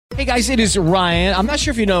Hey guys, it is Ryan. I'm not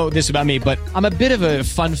sure if you know this about me, but I'm a bit of a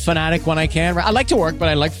fun fanatic when I can. I like to work, but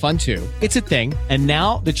I like fun too. It's a thing. And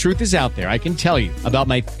now the truth is out there. I can tell you about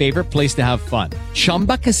my favorite place to have fun.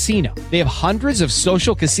 Chumba Casino. They have hundreds of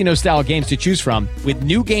social casino style games to choose from with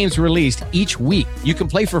new games released each week. You can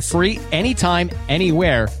play for free anytime,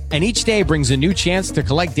 anywhere. And each day brings a new chance to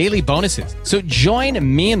collect daily bonuses. So join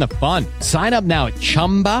me in the fun. Sign up now at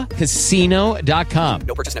ChumbaCasino.com.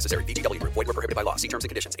 No purchase necessary. VGW Group. Void where prohibited by law. See terms and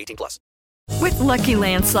conditions. 18+. With Lucky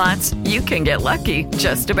Land Slots, you can get lucky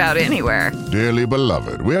just about anywhere. Dearly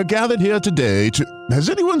beloved, we are gathered here today to... Has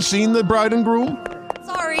anyone seen the bride and groom?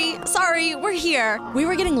 Sorry, we're here. We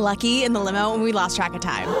were getting lucky in the limo and we lost track of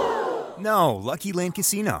time. No, Lucky Land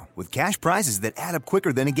Casino, with cash prizes that add up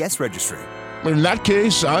quicker than a guest registry. In that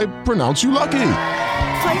case, I pronounce you lucky.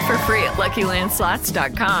 Play for free at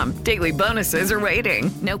LuckyLandSlots.com. Daily bonuses are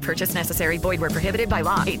waiting. No purchase necessary. Void where prohibited by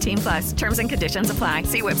law. 18+. Terms and conditions apply.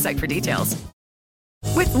 See website for details.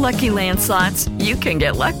 With Lucky Land Slots, you can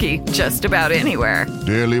get lucky just about anywhere.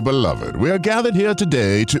 Dearly beloved, we are gathered here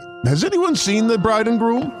today to... Has anyone seen the bride and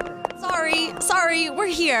groom? Sorry, we're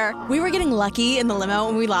here. We were getting lucky in the limo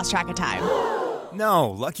and we lost track of time. No,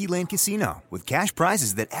 Lucky Land Casino, with cash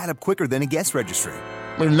prizes that add up quicker than a guest registry.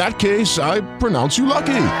 In that case, I pronounce you lucky.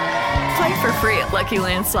 Play for free at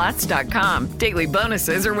LuckyLandSlots.com. Daily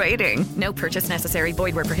bonuses are waiting. No purchase necessary.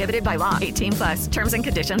 Void where prohibited by law. 18+. Terms and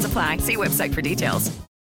conditions apply. See website for details.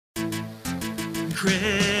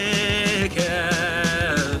 Cricket.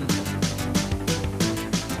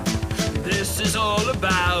 This is all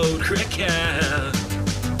about cricket.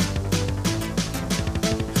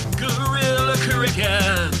 Guerrilla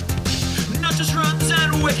cricket. Not just runs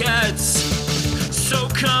and wickets. So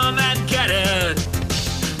come and get it.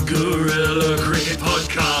 Guerrilla Cricket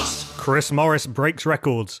Podcast. Chris Morris breaks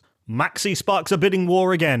records. Maxi sparks a bidding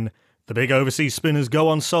war again. The big overseas spinners go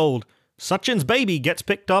unsold. Sachin's baby gets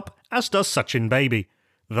picked up, as does Sachin Baby.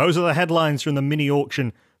 Those are the headlines from the mini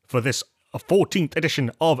auction for this 14th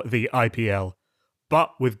edition of the IPL.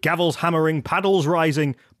 But with gavels hammering, paddles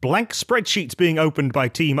rising, blank spreadsheets being opened by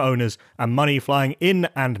team owners, and money flying in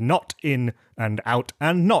and not in, and not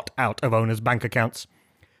out of owners' bank accounts,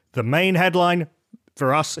 the main headline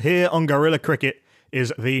for us here on Guerrilla Cricket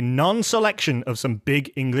is the non-selection of some big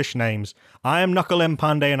English names. I am Knuckle M.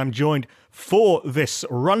 Pandey, and I'm joined for this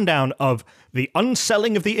rundown of the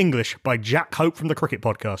unselling of the English by Jack Hope from the Cricket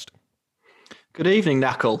Podcast. Good evening,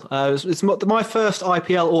 Knuckle. It's my first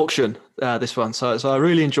IPL auction, this one, so I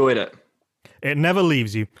really enjoyed it. It never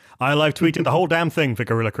leaves you. I live tweeted the whole damn thing for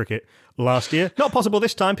Guerrilla Cricket last year. Not possible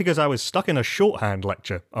this time because I was stuck in a shorthand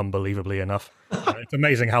lecture, unbelievably enough. It's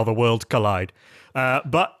amazing how the worlds collide.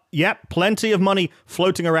 But yeah, plenty of money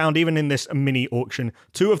floating around even in this mini auction.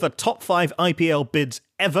 2 of the top 5 IPL bids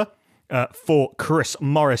ever for Chris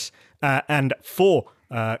Morris and for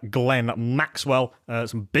Glenn Maxwell.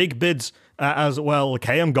 Some big bids as well.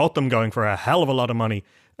 KM got them going for a hell of a lot of money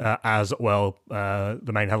as well.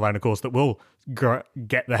 The main headline, of course, that will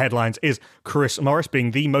get the headlines is Chris Morris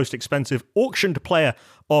being the most expensive auctioned player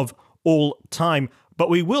of all time.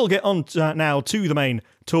 But we will get on now to the main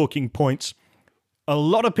talking points. A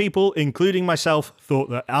lot of people, including myself,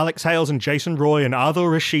 thought that Alex Hales and Jason Roy and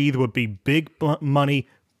Adil Rashid would be big money,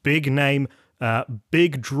 big name,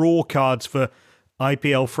 big draw cards for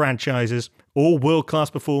IPL franchises, all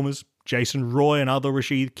world-class performers. Jason Roy and Adil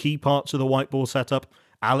Rashid, key parts of the white ball setup.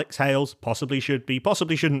 Alex Hales possibly should be,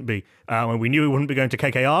 possibly shouldn't be. And we knew he wouldn't be going to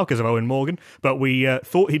KKR because of Owen Morgan, but we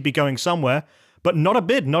thought he'd be going somewhere. But not a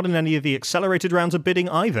bid, not in any of the accelerated rounds of bidding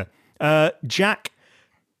either. Jack,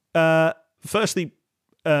 firstly,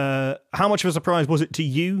 how much of a surprise was it to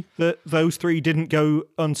you that those 3 didn't go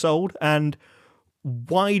unsold? And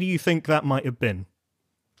why do you think that might have been?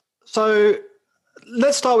 So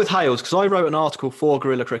let's start with Hales, because I wrote an article for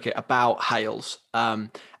Guerrilla Cricket about Hales.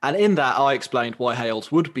 And in that, I explained why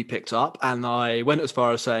Hales would be picked up, and I went as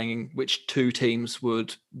far as saying which 2 teams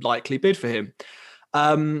would likely bid for him.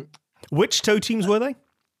 Which 2 teams were they?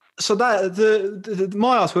 So that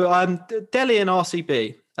my article, Delhi and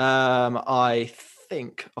RCB, I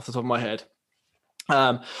think, off the top of my head.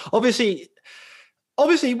 Obviously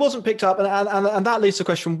he wasn't picked up, and that leads to the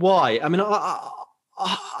question why. I mean,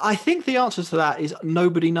 I think the answer to that is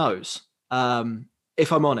nobody knows,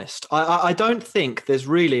 if I'm honest. I don't think there's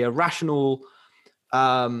really a rational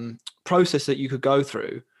process that you could go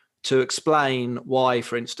through to explain why,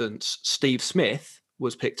 for instance, Steve Smith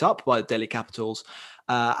was picked up by the Delhi Capitals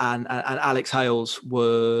and Alex Hales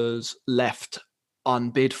was left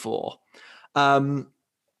unbid for.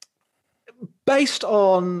 Based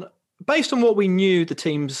on what we knew the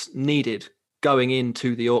teams needed going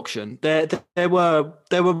into the auction. There were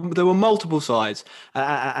multiple sides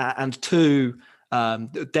and two,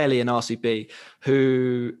 Delhi and RCB,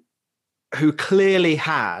 who clearly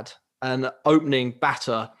had an opening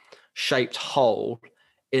batter shaped hole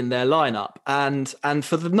in their lineup, and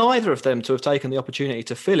for neither of them to have taken the opportunity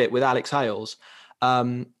to fill it with Alex Hales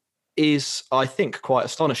is, I think, quite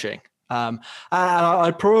astonishing. And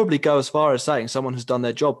I'd probably go as far as saying someone has done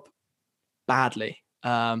their job badly.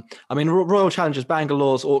 I mean, Royal Challengers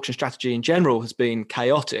Bangalore's auction strategy in general has been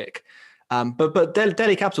chaotic. But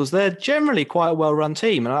Delhi Capitals, they're generally quite a well-run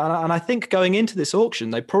team. And I think going into this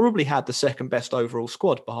auction, they probably had the second best overall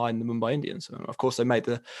squad behind the Mumbai Indians. And of course, they made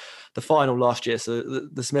the final last year, so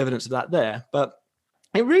there's some evidence of that there. But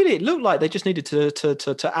it looked like they just needed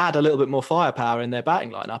to add a little bit more firepower in their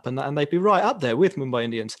batting lineup, and they'd be right up there with Mumbai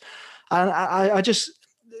Indians. And I just...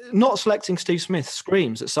 not selecting Steve Smith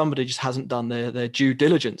screams that somebody just hasn't done their due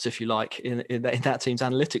diligence, if you like, in that team's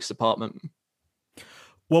analytics department.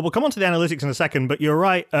 Well, we'll come on to the analytics in a second, but you're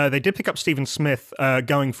right. They did pick up Stephen Smith,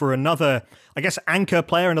 going for another, I guess, anchor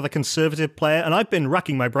player, another conservative player. And I've been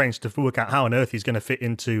racking my brains to work out how on earth he's going to fit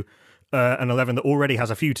into an 11 that already has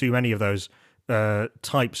a few too many of those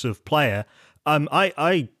types of player.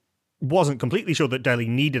 I wasn't completely sure that Delhi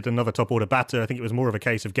needed another top order batter. I think it was more of a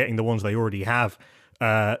case of getting the ones they already have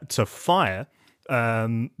to fire.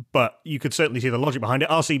 But you could certainly see the logic behind it.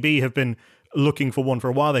 RCB have been looking for one for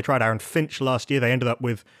a while. They tried Aaron Finch last year. They ended up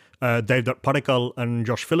with Dave Parikal and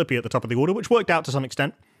Josh Philippi at the top of the order, which worked out to some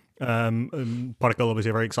extent. Parikal, obviously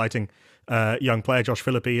a very exciting young player. Josh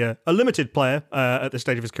Philippi, a limited player at this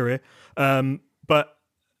stage of his career. But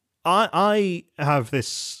I have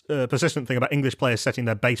this persistent thing about English players setting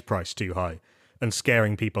their base price too high and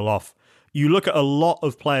scaring people off. You look at a lot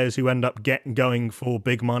of players who end up going for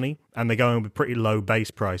big money, and they go in with pretty low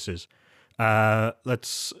base prices.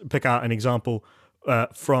 Let's pick out an example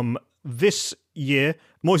from this year.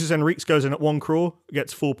 Moises Henriques goes in at 1 crore,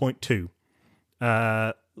 gets 4.2.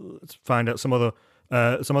 Let's find out some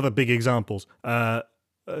other big examples.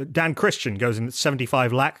 Dan Christian goes in at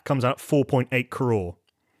 75 lakh, comes out at 4.8 crore.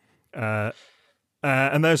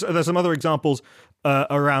 And there's some other examples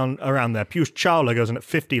around there. Piyush Chawla goes in at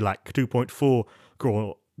 50 lakh,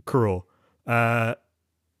 2.4 crore.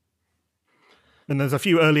 And there's a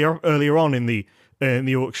few earlier on in the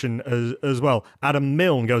auction as well. Adam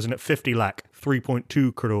Milne goes in at 50 lakh,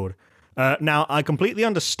 3.2 crore. Now, I completely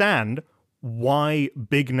understand why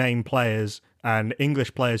big name players and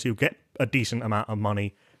English players who get a decent amount of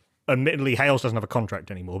money, admittedly, Hales doesn't have a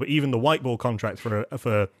contract anymore, but even the white ball contract for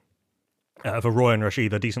Roy and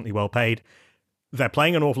Rashid are decently well paid. They're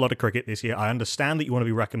playing an awful lot of cricket this year. I understand that you want to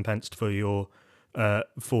be recompensed for your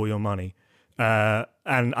money.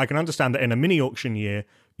 And I can understand that in a mini auction year,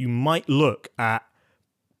 you might look at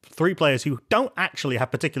 3 players who don't actually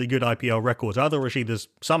have particularly good IPL records. Either Rashid has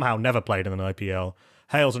somehow never played in an IPL.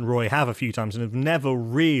 Hales and Roy have a few times and have never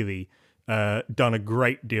really done a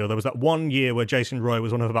great deal. There was that one year where Jason Roy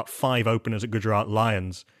was one of about 5 openers at Gujarat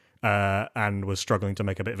Lions and was struggling to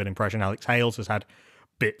make a bit of an impression. Alex Hales has had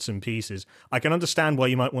bits and pieces. I can understand why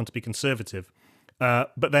you might want to be conservative.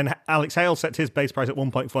 But then Alex Hales sets his base price at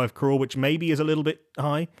 1.5 crore, which maybe is a little bit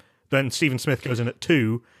high. Then Stephen Smith goes in at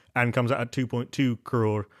 2 and comes out at 2.2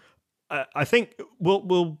 crore. I think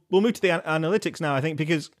we'll move to the analytics now, I think,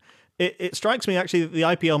 because it strikes me actually that the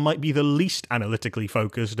IPL might be the least analytically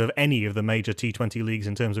focused of any of the major T20 leagues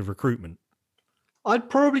in terms of recruitment. I'd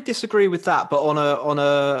probably disagree with that, but on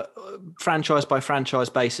a franchise by franchise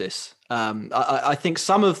basis. I think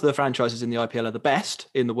some of the franchises in the IPL are the best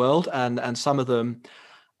in the world, and some of them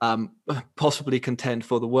possibly contend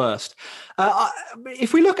for the worst.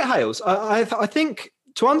 If we look at Hales, I think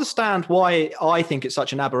to understand why I think it's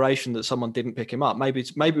such an aberration that someone didn't pick him up, maybe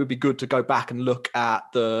it would be good to go back and look at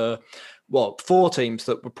the 4 teams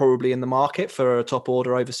that were probably in the market for a top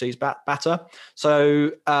order overseas batter.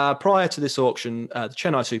 So prior to this auction, the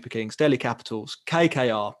Chennai Super Kings, Delhi Capitals,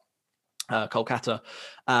 KKR, Kolkata,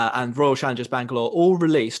 and Royal Challengers Bangalore all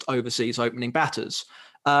released overseas opening batters.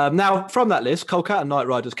 Now, from that list, Kolkata Knight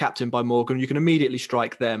Riders, captained by Morgan, you can immediately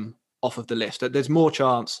strike them off of the list. There's more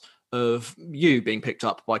chance of you being picked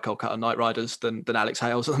up by Kolkata Knight Riders than Alex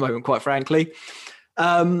Hales at the moment, quite frankly.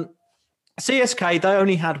 CSK, they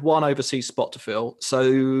only had 1 overseas spot to fill,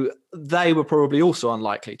 so they were probably also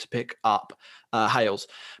unlikely to pick up Hales.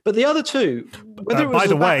 But the other 2, by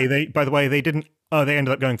the way, they didn't. They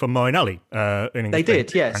ended up going for Moeen Ali. They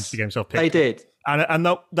did, yes. They did, and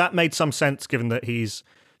that made some sense given that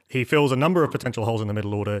he fills a number of potential holes in the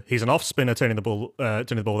middle order. He's an off spinner, turning the ball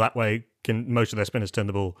that way. Most of their spinners turn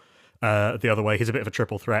the ball the other way. He's a bit of a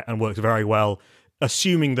triple threat and works very well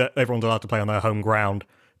assuming that everyone's allowed to play on their home ground,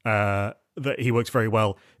 that he works very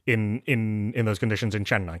well in those conditions in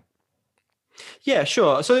Chennai. Yeah,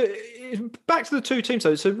 sure. So back to the two teams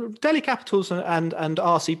though. So Delhi Capitals and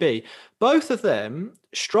RCB, both of them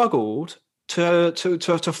struggled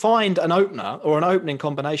to find an opener or an opening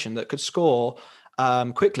combination that could score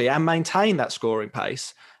quickly and maintain that scoring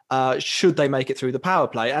pace. Should they make it through the power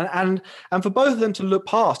play, and for both of them to look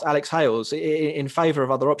past Alex Hales in favour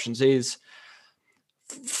of other options is,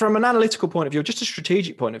 from an analytical point of view, just a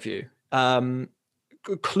strategic point of view,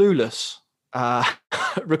 clueless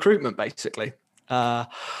recruitment, basically. Yeah.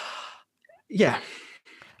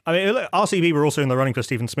 I mean, look, RCB were also in the running for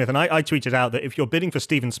Stephen Smith, and I tweeted out that if you're bidding for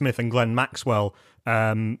Stephen Smith and Glenn Maxwell,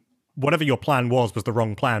 whatever your plan was the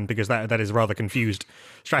wrong plan, because that is a rather confused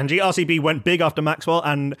strategy. RCB went big after Maxwell,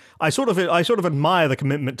 and I sort of admire the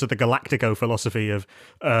commitment to the Galactico philosophy of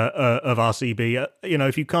RCB.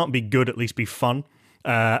 If you can't be good, at least be fun.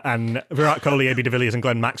 And Virat Kohli, AB de Villiers and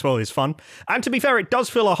Glenn Maxwell is fun. And to be fair, it does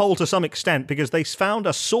fill a hole to some extent, because they found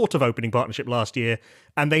a sort of opening partnership last year,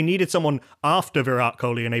 and they needed someone after Virat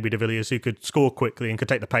Kohli and AB de Villiers who could score quickly and could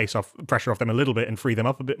take the pressure off them a little bit and free them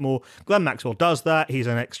up a bit more. Glenn Maxwell does that. He's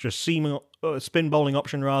an extra spin bowling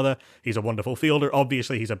option, rather. He's a wonderful fielder.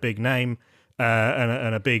 Obviously, he's a big name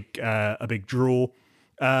and a big draw.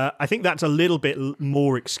 I think that's a little bit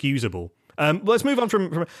more excusable. Let's move on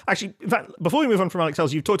from actually, in fact, before we move on from Alex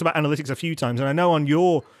Hales, you've talked about analytics a few times, and I know on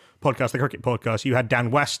your podcast, the Cricket Podcast, you had Dan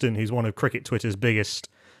Weston, who's one of cricket Twitter's biggest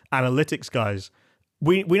analytics guys.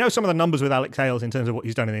 We know some of the numbers with Alex Hales in terms of what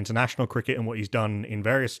he's done in international cricket and what he's done in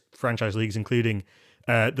various franchise leagues, including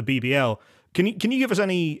the BBL. Can you give us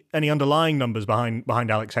any underlying numbers behind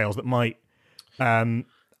Alex Hales that might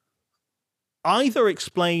either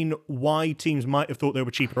explain why teams might have thought there were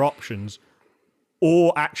cheaper options,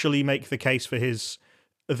 or actually make the case for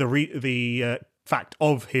the fact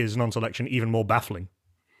of his non-selection even more baffling?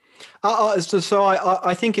 So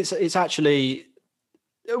I think it's actually.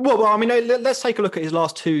 Well, I mean, let's take a look at his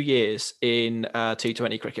last 2 years in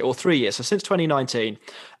T20 cricket, or 3 years. So since 2019,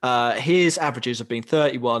 his averages have been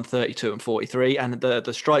 31, 32 and 43, and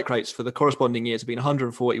the strike rates for the corresponding years have been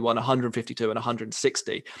 141, 152 and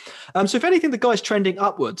 160. So if anything, the guy's trending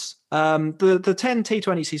upwards. The 10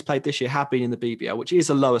 T20s he's played this year have been in the BBL, which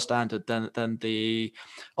is a lower standard than the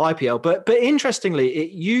IPL. But interestingly,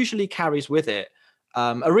 it usually carries with it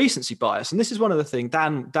a recency bias. And this is one of the things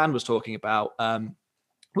Dan was talking about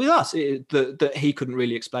with us, that he couldn't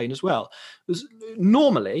really explain as well. Was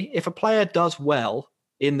normally, if a player does well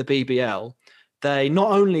in the BBL, they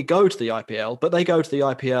not only go to the IPL, but they go to the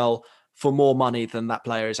IPL for more money than that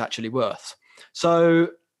player is actually worth.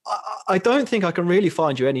 So I don't think I can really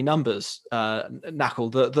find you any numbers, Knuckle,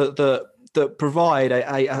 that provide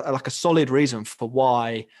a solid reason for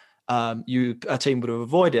why a team would have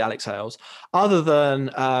avoided Alex Hales, other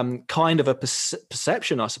than kind of a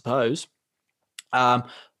perception, I suppose.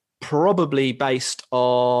 Probably based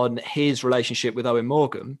on his relationship with Owen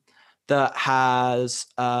Morgan, that has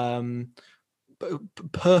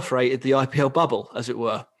perforated the IPL bubble, as it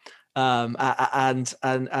were, and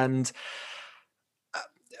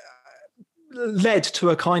led to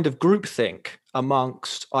a kind of groupthink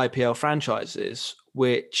amongst IPL franchises,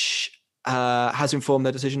 which has informed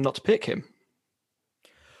their decision not to pick him.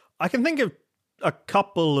 I can think of a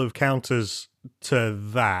couple of counters to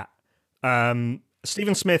that.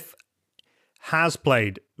 Stephen Smith has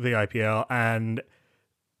played the IPL and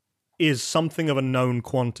is something of a known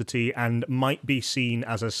quantity and might be seen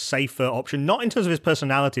as a safer option, not in terms of his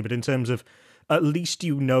personality, but in terms of at least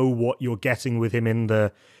you know what you're getting with him in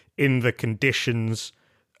the conditions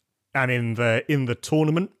and in the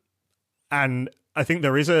tournament. And I think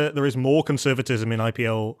there is more conservatism in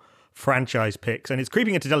IPL franchise picks, and it's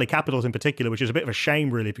creeping into Delhi Capitals in particular, which is a bit of a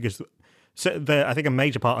shame, really, because I think a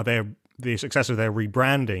major part of the success of their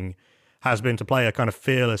rebranding has been to play a kind of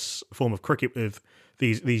fearless form of cricket with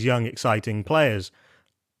these young, exciting players.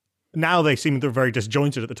 Now they seem they're very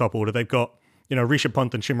disjointed at the top order. They've got Rishabh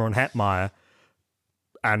Pant and Shimron Hetmeyer,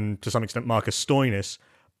 and to some extent Marcus Stoinis,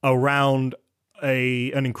 around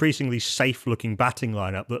an increasingly safe-looking batting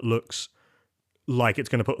lineup that looks like it's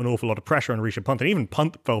going to put an awful lot of pressure on Rishabh Pant. And even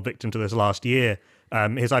Pant fell victim to this last year.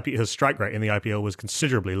 His strike rate in the IPL was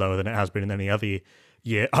considerably lower than it has been in any other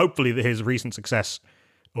year. Hopefully his recent success,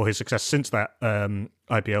 or his success since that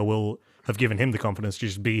IPL, will have given him the confidence to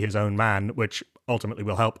just be his own man, which ultimately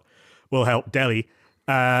will help Delhi.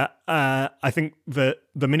 I think that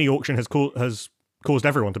the mini auction has caused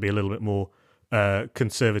everyone to be a little bit more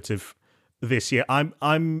conservative this year.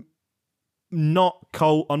 I'm not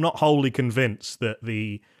wholly convinced that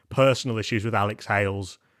the personal issues with Alex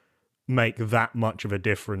Hales make that much of a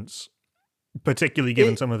difference, particularly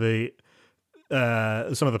given some of the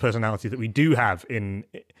personality that we do have in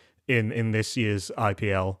this year's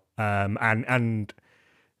IPL, and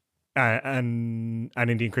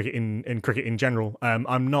Indian cricket in cricket in general.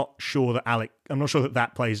 I'm not sure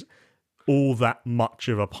that plays all that much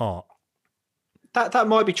of a part. That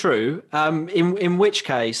might be true. In which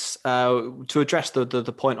case, to address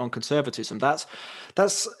the point on conservatism,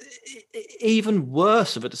 that's even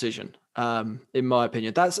worse of a decision. In my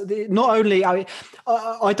opinion, that's not only. I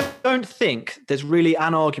don't think there's really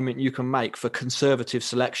an argument you can make for conservative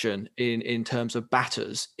selection in terms of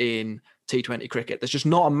batters in T20 cricket. There's just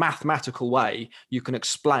not a mathematical way you can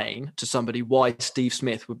explain to somebody why Steve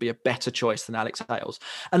Smith would be a better choice than Alex Hales,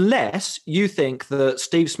 unless you think that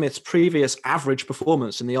Steve Smith's previous average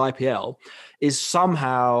performance in the IPL is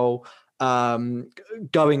somehow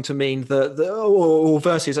going to mean that or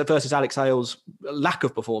versus Alex Hales' lack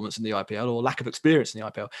of performance in the IPL or lack of experience in the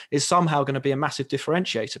IPL is somehow going to be a massive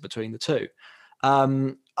differentiator between the two.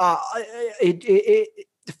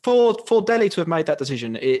 For Delhi to have made that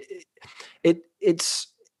decision, it's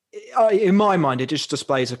in my mind, it just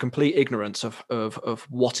displays a complete ignorance of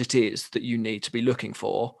what it is that you need to be looking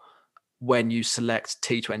for when you select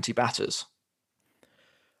T20 batters.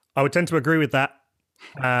 I would tend to agree with that.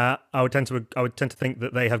 I would tend to think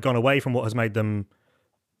that they have gone away from what has made them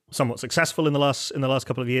somewhat successful in the last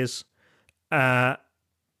couple of years, and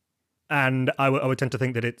I would tend to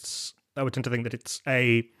think that it's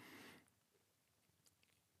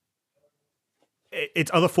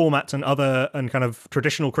other formats and kind of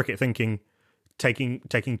traditional cricket thinking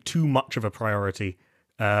taking too much of a priority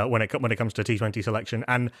when it comes to T20 selection,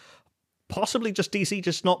 and possibly just DC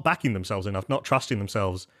just not backing themselves enough, not trusting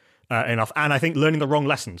themselves enough, and I think learning the wrong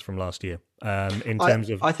lessons from last year. I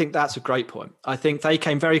think that's a great point. I think they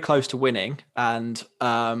came very close to winning, and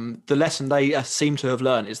the lesson they seem to have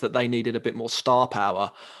learned is that they needed a bit more star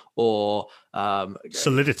power or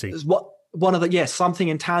solidity. Something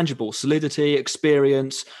intangible, solidity,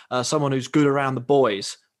 experience, someone who's good around the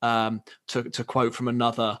boys, to quote from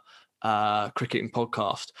another cricketing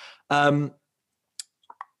podcast.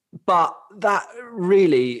 But that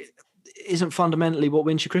really isn't fundamentally what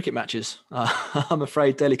wins your cricket matches. I'm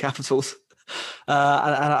afraid Delhi Capitals.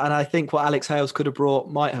 And I think what Alex Hales could have brought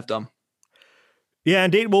might have done. Yeah,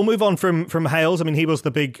 indeed. We'll move on from Hales. I mean, he was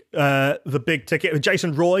the big ticket.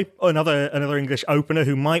 Jason Roy, another English opener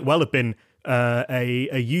who might well have been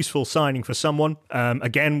a useful signing for someone.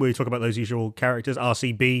 Again, we talk about those usual characters: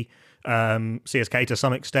 RCB, CSK to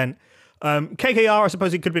some extent. KKR, I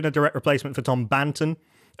suppose he could have been a direct replacement for Tom Banton.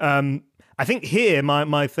 I think here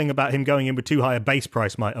my thing about him going in with too high a base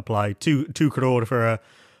price might apply. 2 crore for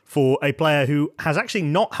a player who has actually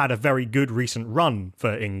not had a very good recent run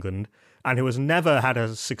for England, and who has never had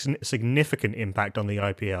a significant impact on the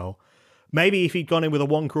IPL. Maybe if he'd gone in with a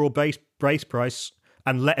 1 crore base price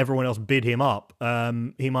and let everyone else bid him up,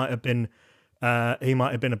 he might have been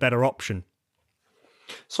a better option.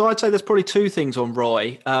 So I'd say there's probably two things on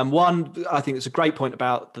Roy. One, I think it's a great point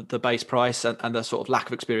about the base price and the sort of lack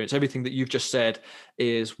of experience. Everything that you've just said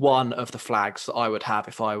is one of the flags that I would have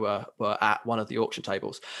if I were at one of the auction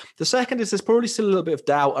tables. The second is there's probably still a little bit of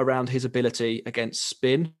doubt around his ability against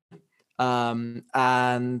spin.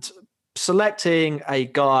 And selecting a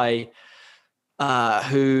guy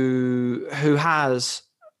who has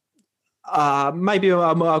maybe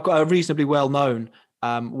a reasonably well-known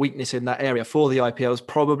weakness in that area for the IPL is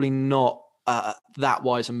probably not that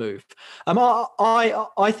wise a move.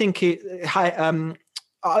 I think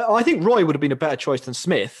I think Roy would have been a better choice than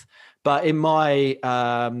Smith, but in my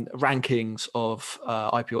rankings of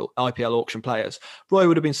IPL auction players, Roy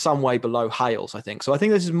would have been some way below Hales, I think. So I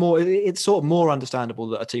think this is more. It's sort of more understandable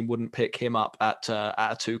that a team wouldn't pick him up at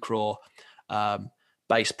a 2 crore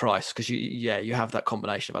base price, because you have that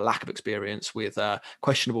combination of a lack of experience with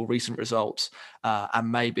questionable recent results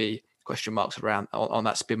and maybe question marks around on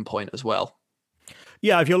that spin point as well.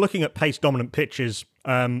 Yeah, if you're looking at pace dominant pitches,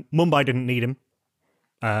 Mumbai didn't need him.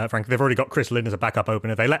 Frankly, they've already got Chris Lynn as a backup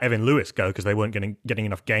opener. They let Evan Lewis go because they weren't getting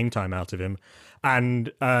enough game time out of him.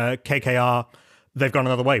 And KKR, they've gone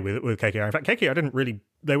another way with KKR. In fact, KKR didn't really.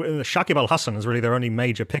 Shakib Al Hassan is really their only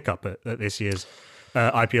major pickup at this year's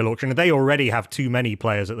IPL auction. And they already have too many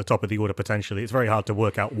players at the top of the order potentially. It's very hard to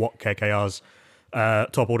work out what KKR's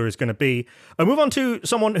top order is going to be. And move on to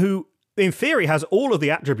someone who, in theory, has all of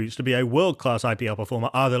the attributes to be a world-class IPL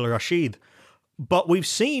performer, Adil Rashid. But we've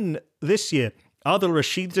seen this year, Adil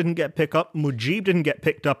Rashid didn't get picked up. Mujib didn't get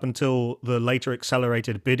picked up until the later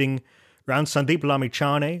accelerated bidding round. Sandeep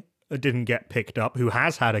Lamichhane didn't get picked up, who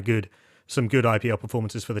has had a good some good IPL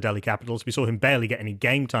performances for the Delhi Capitals. We saw him barely get any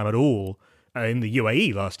game time at all in the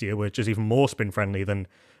UAE last year, which is even more spin friendly than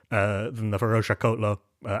the Ferozshah Kotla,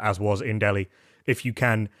 as was in Delhi, if you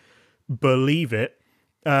can believe it.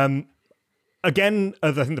 Again,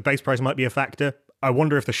 I think the base price might be a factor. I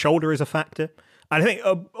wonder if the shoulder is a factor. And I think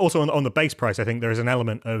also on the base price, I think there is an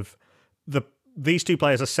element of these two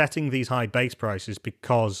players are setting these high base prices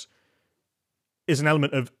because is an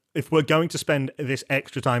element of, if we're going to spend this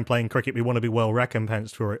extra time playing cricket, we want to be well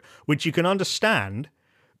recompensed for it, which you can understand,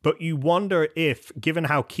 but you wonder if, given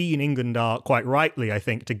how keen England are, quite rightly, I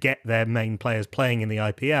think, to get their main players playing in the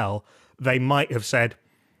IPL, they might have said,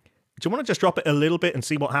 do you want to just drop it a little bit and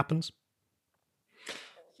see what happens?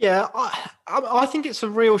 Yeah, I think it's a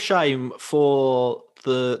real shame for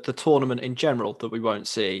the tournament in general that we won't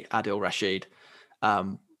see Adil Rashid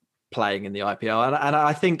playing in the IPL, and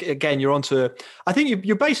I think again I think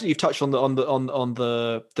you've touched on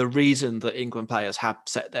the reason that England players have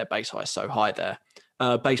set their base price so high there,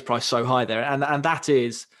 and that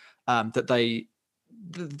is that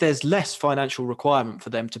there's less financial requirement for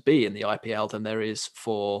them to be in the IPL than there is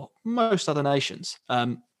for most other nations.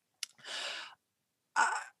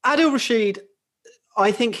 Adil Rashid,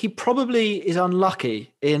 I think he probably is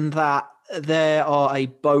unlucky in that there are a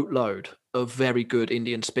boatload of very good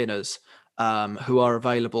Indian spinners who are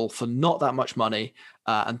available for not that much money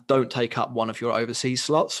and don't take up one of your overseas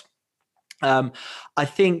slots. I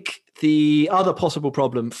think the other possible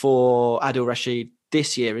problem for Adil Rashid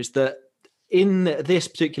this year is that in this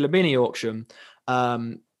particular mini auction,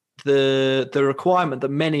 the requirement that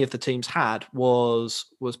many of the teams had was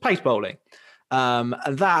pace bowling.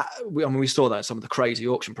 And that, we saw that in some of the crazy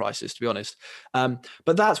auction prices, to be honest.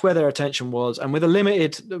 But that's where their attention was. And with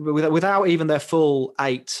without even their full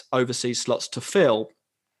 8 overseas slots to fill,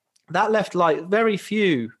 that left like very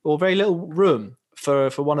few or very little room for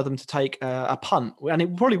one of them to take a punt. And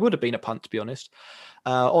it probably would have been a punt, to be honest,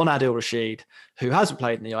 on Adil Rashid, who hasn't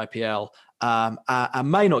played in the IPL and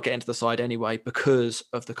may not get into the side anyway because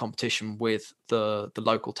of the competition with the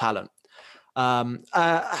local talent.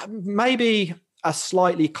 Maybe a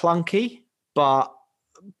slightly clunky but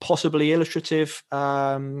possibly illustrative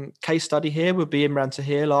case study here would be Imran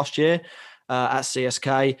Tahir last year at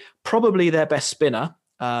CSK, probably their best spinner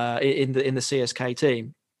in the CSK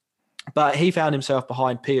team, but he found himself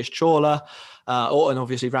behind Piyush Chawla and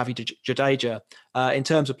obviously Ravi Jadeja in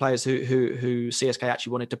terms of players who CSK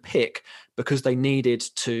actually wanted to pick because they needed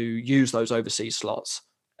to use those overseas slots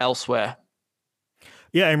elsewhere.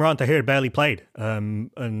 Yeah, Imran Tahir barely played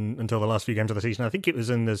until the last few games of the season. I think it was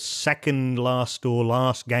in the second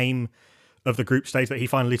last game of the group stage that he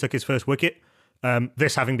finally took his first wicket.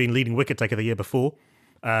 This having been leading wicket taker the year before.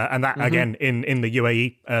 And that, again, in the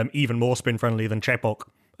UAE, even more spin-friendly than Chepauk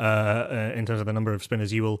in terms of the number of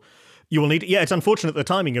spinners you will need. Yeah, it's unfortunate the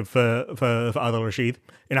timing of for Adil Rashid.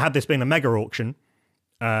 Had this been a mega auction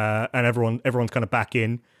and everyone's kind of back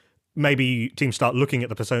in, maybe teams start looking at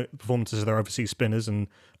the performances of their overseas spinners and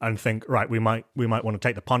think, right, we might want to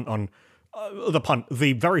take the punt on the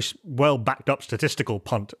very well backed up statistical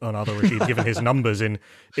punt on Adil Rashid, given his numbers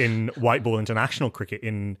in white ball international cricket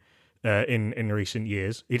in recent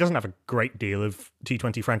years. He doesn't have a great deal of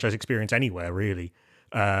T20 franchise experience anywhere, really.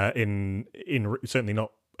 In certainly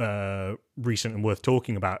not recent and worth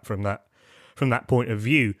talking about from that point of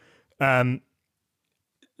view. So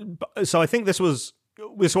I think this was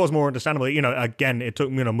more understandable. Again, it took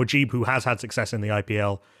Mujib, who has had success in the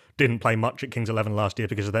IPL, didn't play much at Kings 11 last year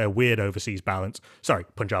because of their weird overseas balance. Sorry,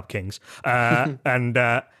 Punjab Kings, and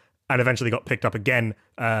eventually got picked up again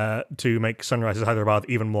to make Sunrisers Hyderabad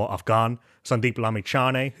even more Afghan. Sandeep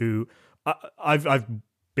Lamichhane, who I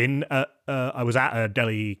was at a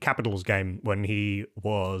Delhi Capitals game when he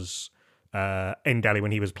was in Delhi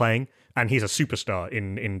when he was playing, and he's a superstar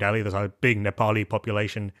in Delhi. There's a big Nepali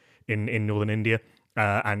population in northern India.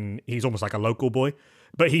 And he's almost like a local boy,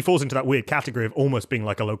 but he falls into that weird category of almost being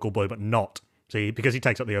like a local boy, but not. See, because he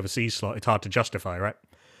takes up the overseas slot, it's hard to justify, right?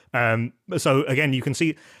 So again, you can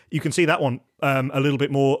see that one a little bit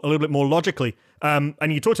more logically. And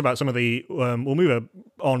you talked about some of the. We'll move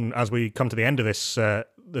on as we come to the end of this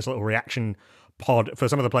little reaction pod for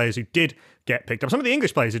some of the players who did get picked up. Some of the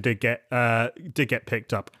English players who did get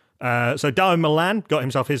picked up. So Darwin Milan got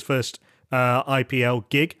himself his first IPL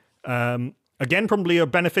gig. Again, probably a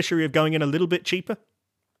beneficiary of going in a little bit cheaper.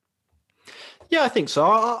 Yeah, I think so.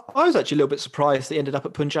 I was actually a little bit surprised that he ended up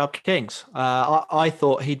at Punjab Kings. I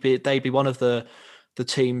thought they'd be one of the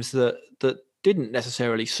teams that didn't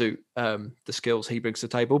necessarily suit the skills he brings to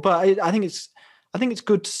the table. But I think it's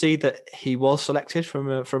good to see that he was selected from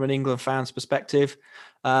an England fan's perspective.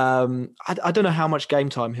 I don't know how much game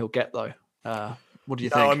time he'll get though. What do you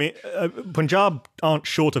No, think? I mean, Punjab aren't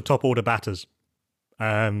short of top order batters.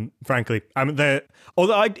 Frankly, I mean,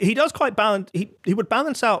 he does quite balance. He would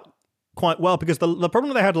balance out quite well because the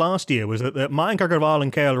problem they had last year was that Mayank Agarwal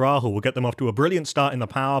and KL Rahul would get them off to a brilliant start in the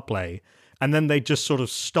power play, and then they just sort of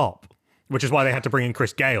stop, which is why they had to bring in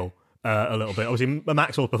Chris Gale a little bit. Obviously,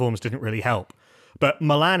 Maxwell's performance didn't really help. But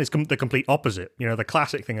Milan is the complete opposite. You know, the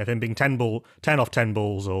classic thing of him being 10 off 10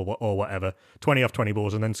 balls or whatever, 20 off 20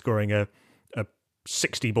 balls, and then scoring a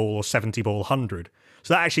 60 ball or 70 ball 100.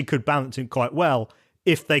 So that actually could balance him quite well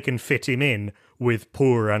if they can fit him in with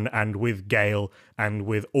Pooran and with Gale and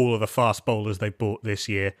with all of the fast bowlers they've bought this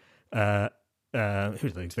year. Who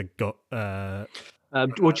they got?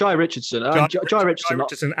 Jai Richardson. Jai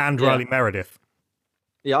Richardson and Riley Meredith.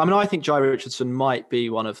 Yeah, I mean, I think Jai Richardson might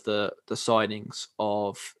be one of the signings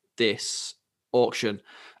of this auction.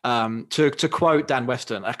 To quote Dan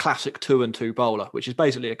Weston, a classic 2-2 bowler, which is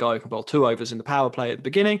basically a guy who can bowl 2 overs in the power play at the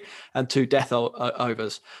beginning and 2 death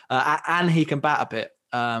overs. And he can bat a bit.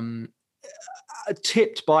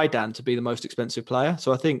 Tipped by Dan to be the most expensive player.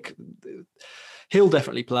 So I think he'll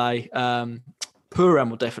definitely play. Puram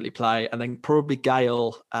will definitely play. And then probably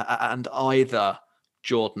Gale and either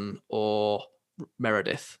Jordan or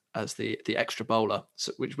Meredith as the extra bowler,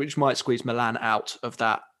 so, which might squeeze Milan out of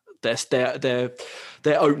that. Their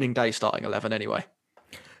opening day starting 11 anyway.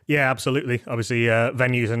 Yeah, absolutely. Obviously,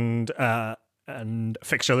 venues and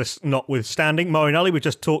fixture list notwithstanding. Moeen Ali we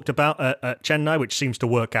just talked about at Chennai, which seems to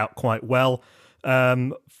work out quite well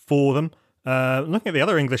for them. Looking at the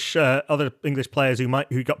other English players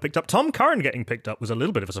who got picked up, Tom Curran getting picked up was a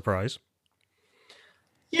little bit of a surprise.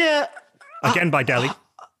 Yeah, again by Delhi.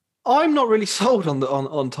 I'm not really sold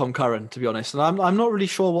on Tom Curran, to be honest, and I'm not really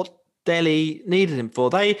sure what Delhi needed him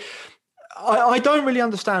for. I don't really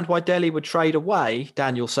understand why Delhi would trade away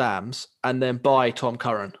Daniel Sams and then buy Tom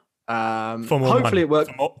Curran. Hopefully it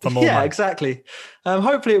works. For more yeah, money. Exactly.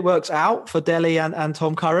 Hopefully it works out for Delhi and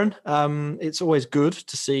Tom Curran. It's always good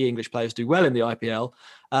to see English players do well in the IPL,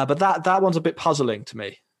 but that one's a bit puzzling to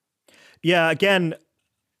me. Yeah, again,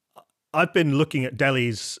 I've been looking at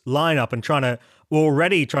Delhi's lineup and trying to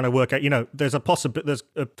work out, there's a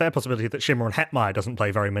fair possibility that Shimron Hetmeyer doesn't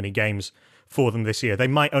play very many games for them this year. They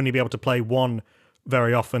might only be able to play one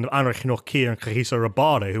very often. Anrich Norkir and Kahisa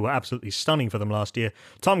Rabada, who were absolutely stunning for them last year.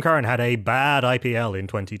 Tom Curran had a bad IPL in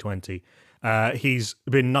 2020. He's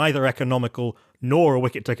been neither economical nor a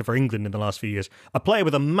wicket taker for England in the last few years. A player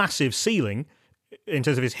with a massive ceiling in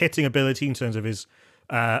terms of his hitting ability, in terms of his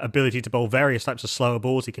ability to bowl various types of slower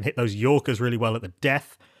balls. He can hit those Yorkers really well at the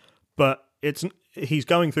death, but he's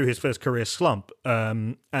going through his first career slump.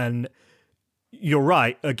 And you're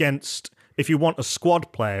right, if you want a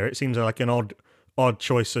squad player, it seems like an odd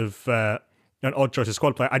choice of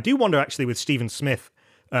squad player. I do wonder actually with Stephen Smith,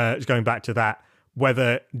 going back to that,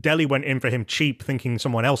 whether Delhi went in for him cheap, thinking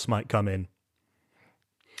someone else might come in.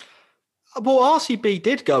 Well, RCB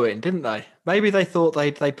did go in, didn't they? Maybe they thought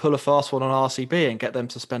they'd pull a fast one on RCB and get them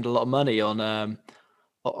to spend a lot of money on.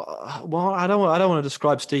 Well, I don't want to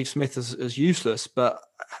describe Steve Smith as useless, but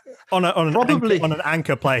on an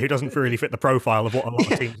anchor player who doesn't really fit the profile of what a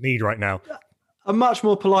lot of teams need right now. A much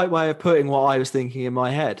more polite way of putting what I was thinking in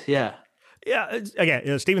my head. Yeah. Yeah.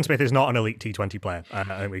 Again, Stephen Smith is not an elite T20 player.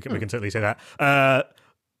 I think we can certainly say that.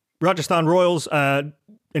 Rajasthan Royals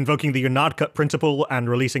invoking the Unad Cup principle and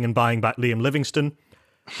releasing and buying back Liam Livingstone.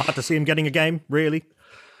 Hard to see him getting a game, really.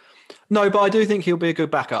 No, but I do think he'll be a good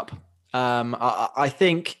backup. I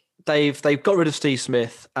think they've got rid of Steve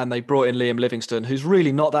Smith and they brought in Liam Livingstone, who's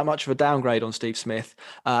really not that much of a downgrade on Steve Smith,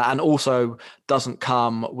 and also doesn't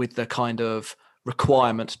come with the kind of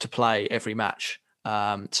requirement to play every match.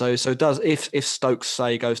 So if Stokes,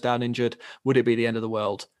 say, goes down injured, would it be the end of the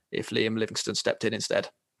world if Liam Livingstone stepped in instead?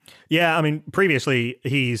 Yeah, I mean, previously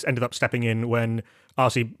he's ended up stepping in when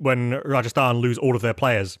Rajasthan lose all of their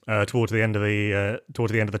players towards the end of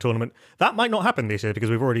the tournament. That might not happen this year because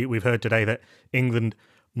we've heard today that England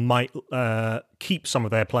might keep some of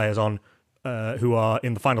their players on who are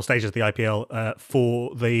in the final stages of the IPL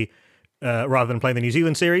for the rather than playing the New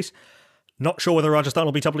Zealand series. Not sure whether Rajasthan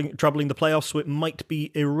will be troubling the playoffs, so it might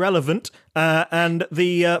be irrelevant. And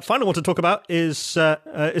the final one to talk about is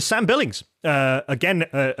Sam Billings, again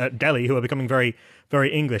at Delhi, who are becoming very,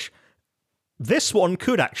 very English. This one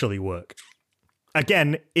could actually work.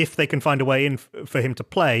 Again, if they can find a way in for him to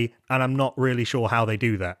play, and I'm not really sure how they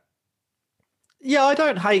do that. Yeah, I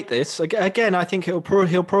don't hate this. Again, I think he'll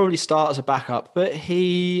probably start as a backup, but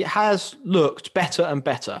he has looked better and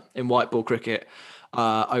better in white ball cricket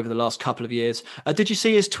over the last couple of years. Did you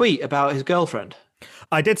see his tweet about his girlfriend?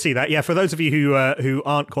 I did see that. Yeah, for those of you who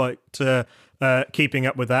aren't quite keeping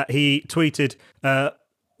up with that. He tweeted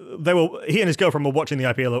he and his girlfriend were watching the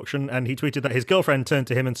IPL auction, and he tweeted that his girlfriend turned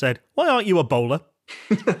to him and said, "Why aren't you a bowler?"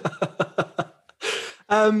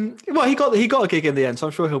 Well, he got a gig in the end, so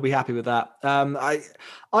I'm sure he'll be happy with that.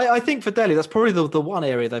 I think for Delhi, that's probably the one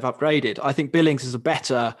area they've upgraded. I think Billings is a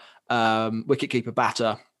better wicketkeeper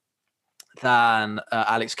batter than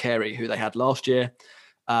Alex Carey, who they had last year.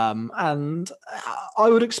 And I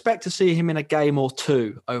would expect to see him in a game or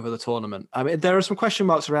two over the tournament. I mean, there are some question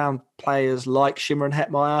marks around players like Shimmer and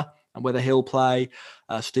Hetmeyer and whether he'll play,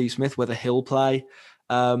 Steve Smith, whether he'll play.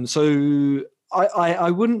 So I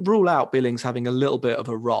wouldn't rule out Billings having a little bit of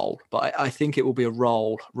a role, but I think it will be a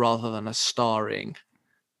role rather than a starring,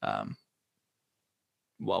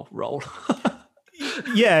 role.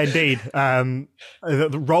 Yeah, indeed.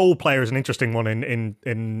 The role player is an interesting one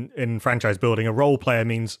in franchise building. A role player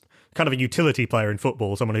means kind of a utility player in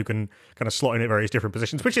football, someone who can kind of slot in at various different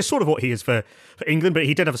positions, which is sort of what he is for England, but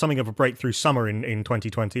he did have something of a breakthrough summer in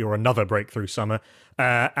 2020, or another breakthrough summer.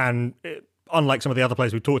 Unlike some of the other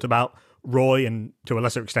players we've talked about, Roy, and to a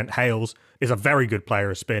lesser extent Hales, is a very good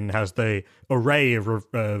player of spin, has the array of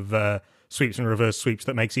sweeps and reverse sweeps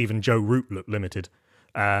that makes even Joe Root look limited.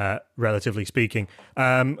 Relatively speaking.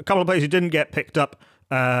 A couple of players who didn't get picked up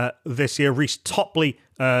this year. Reece Topley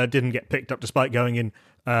didn't get picked up despite going in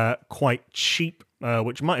quite cheap,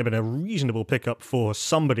 which might have been a reasonable pickup for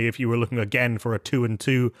somebody if you were looking again for a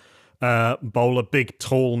 2-2 bowler. Big,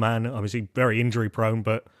 tall man, obviously very injury prone,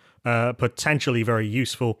 but potentially very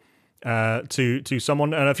useful to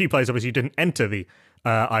someone. And a few players obviously didn't enter the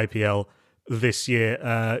IPL this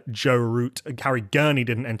year. Joe Root, Harry Gurney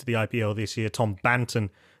didn't enter the IPL this year. Tom Banton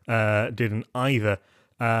didn't either.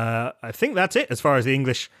 I think that's it as far as the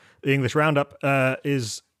English roundup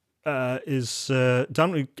is done.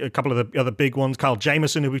 A couple of the other big ones: Kyle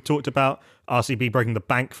Jamieson, who we've talked about, RCB breaking the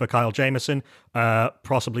bank for Kyle Jamieson,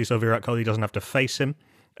 possibly so Virat Kohli doesn't have to face him.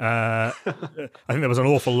 I think there was an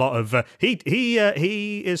awful lot of he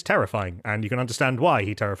is terrifying, and you can understand why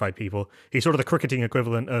he terrified people. He's sort of the cricketing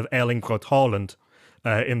equivalent of Erling Braut Haaland,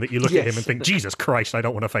 in that you look at him and think, Jesus Christ, I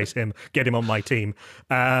don't want to face him. Get him on my team.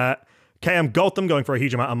 KM Gautam going for a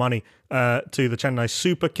huge amount of money to the Chennai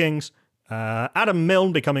Super Kings. Adam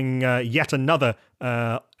Milne becoming yet another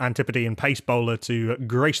Antipodean pace bowler to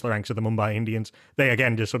grace the ranks of the Mumbai Indians. They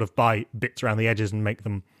again just sort of buy bits around the edges and make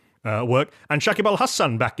them work. And Shakib Al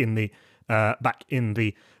Hassan back in the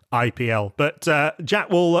IPL. But Jack,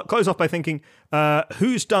 will close off by thinking,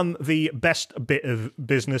 who's done the best bit of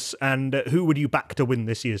business, and who would you back to win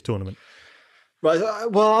this year's tournament? Right.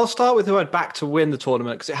 Well, I'll start with who I'd back to win the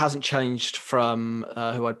tournament, because it hasn't changed from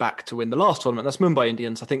who I'd back to win the last tournament. That's Mumbai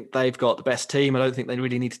Indians. I think they've got the best team. I don't think they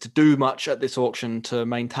really needed to do much at this auction to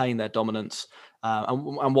maintain their dominance.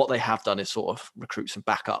 And what they have done is sort of recruit some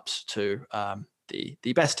backups to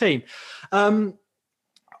the best team.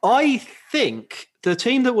 I think the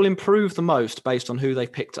team that will improve the most based on who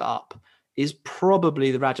they've picked up is probably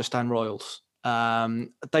the Rajasthan Royals.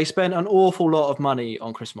 They spent an awful lot of money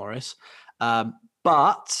on Chris Morris.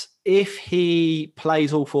 But if he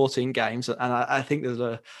plays all 14 games, and I think there's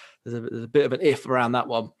a bit of an if around that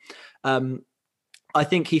one, I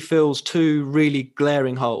think he fills two really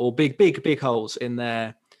glaring holes, or big holes in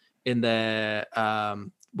their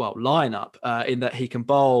lineup, in that he can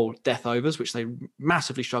bowl death overs, which they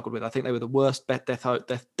massively struggled with. I think they were the worst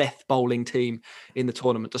death bowling team in the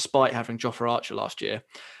tournament, despite having Jofra Archer last year.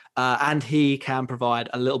 And he can provide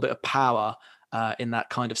a little bit of power in that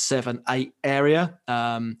kind of 7-8 area,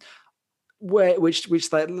 which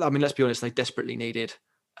they, I mean, let's be honest, they desperately needed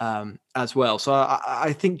as well. So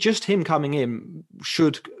I think just him coming in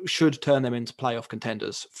should turn them into playoff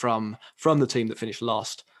contenders from the team that finished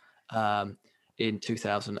last in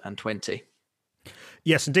 2020.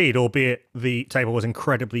 Yes, indeed, albeit the table was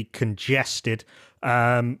incredibly congested.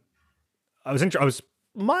 I was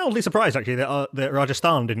mildly surprised, actually, that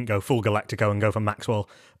Rajasthan didn't go full Galactico and go for Maxwell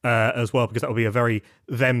as well, because that would be a very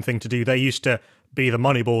them thing to do. They used to be the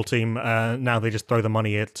Moneyball team. Now they just throw the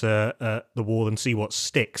money at the wall and see what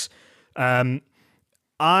sticks.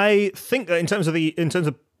 I think that in terms of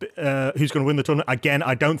who's going to win the tournament, again,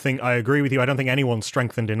 I agree with you. I don't think anyone's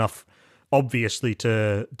strengthened enough, obviously,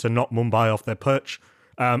 to knock Mumbai off their perch.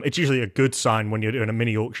 It's usually a good sign when you're doing a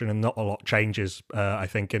mini auction and not a lot changes, I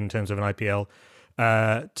think, in terms of an IPL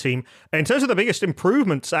team. In terms of the biggest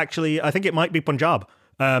improvements, actually, I think it might be Punjab.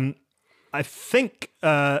 I think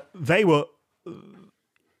they were,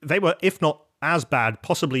 if not as bad,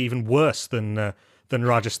 possibly even worse than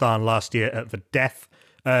Rajasthan last year at the death.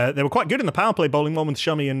 They were quite good in the power play bowling. One with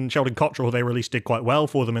Shami and Sheldon Cottrell, they released, did quite well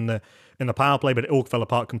for them in the power play, but it all fell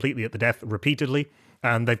apart completely at the death repeatedly.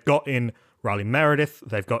 And they've got in Riley Meredith.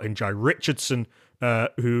 They've got in Jai Richardson,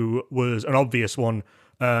 who was an obvious one,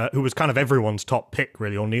 who was kind of everyone's top pick,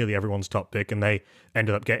 really, or nearly everyone's top pick, and they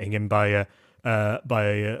ended up getting him by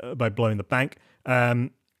blowing the bank.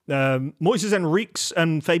 Moises Henriques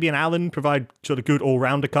and Fabian Allen provide sort of good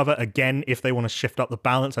all-rounder cover, again, if they want to shift up the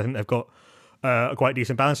balance. I think they've got a quite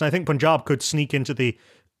decent balance, and I think Punjab could sneak into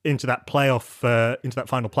that playoff, into that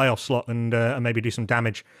final playoff slot, and maybe do some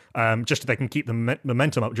damage, just so they can keep the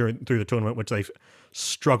momentum up through the tournament, which they've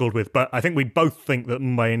struggled with. But I think we both think that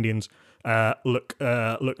Mumbai Indians look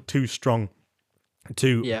too strong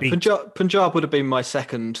to beat. Punjab would have been my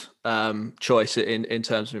second choice in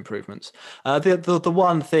terms of improvements. The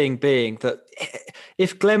one thing being that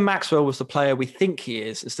if Glenn Maxwell was the player we think he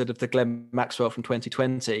is, instead of the Glenn Maxwell from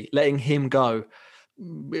 2020, letting him go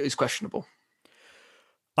is questionable.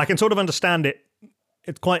 I can sort of understand it.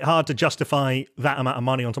 It's quite hard to justify that amount of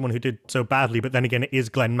money on someone who did so badly, but then again, it is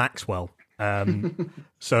Glenn Maxwell.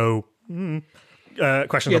 So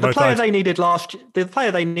questions on both sides. The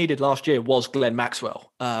player they needed last year was Glenn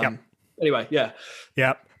Maxwell. Anyway, yeah.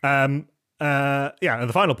 And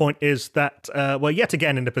the final point is that we're yet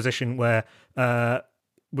again in a position where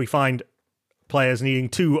we find players needing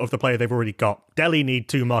two of the player they've already got. Delhi need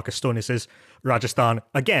two Marcus Stoynises. Rajasthan,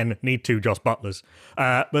 again, need two Joss Butlers.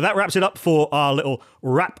 But that wraps it up for our little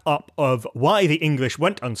wrap-up of why the English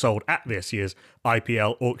went unsold at this year's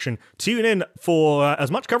IPL auction. Tune in for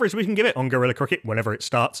as much coverage as we can give it on Guerrilla Cricket whenever it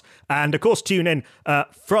starts. And, of course, tune in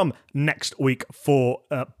from next week for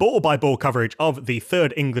ball-by-ball coverage of the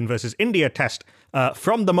third England versus India test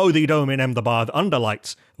from the Modi Dome in Ahmedabad under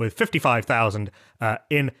lights with 55,000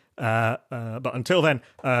 in. But until then,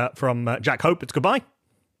 from Jack Hope, it's goodbye.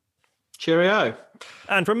 Cheerio.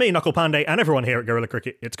 And from me, Knuckle Pandey, and everyone here at Guerrilla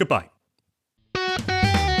Cricket, it's goodbye.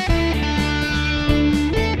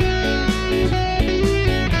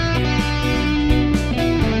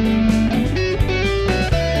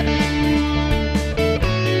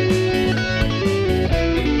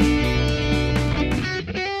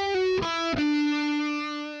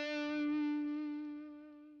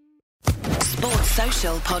 Sports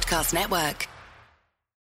Social Podcast Network.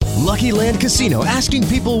 Lucky Land Casino, asking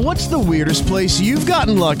people, what's the weirdest place you've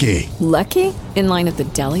gotten lucky? Lucky? In line at the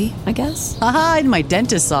deli, I guess? Aha, in my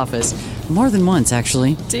dentist's office. More than once,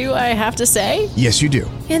 actually. Do I have to say? Yes, you do.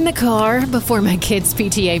 In the car before my kids'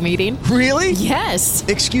 PTA meeting. Really? Yes.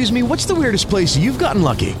 Excuse me, what's the weirdest place you've gotten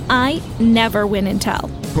lucky? I never win and tell.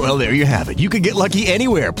 Well, there you have it. You can get lucky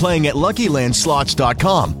anywhere, playing at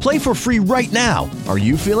LuckyLandSlots.com. Play for free right now. Are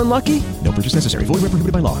you feeling lucky? No purchase necessary. Void where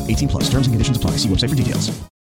prohibited by law. 18+. Terms and conditions apply. See website for details.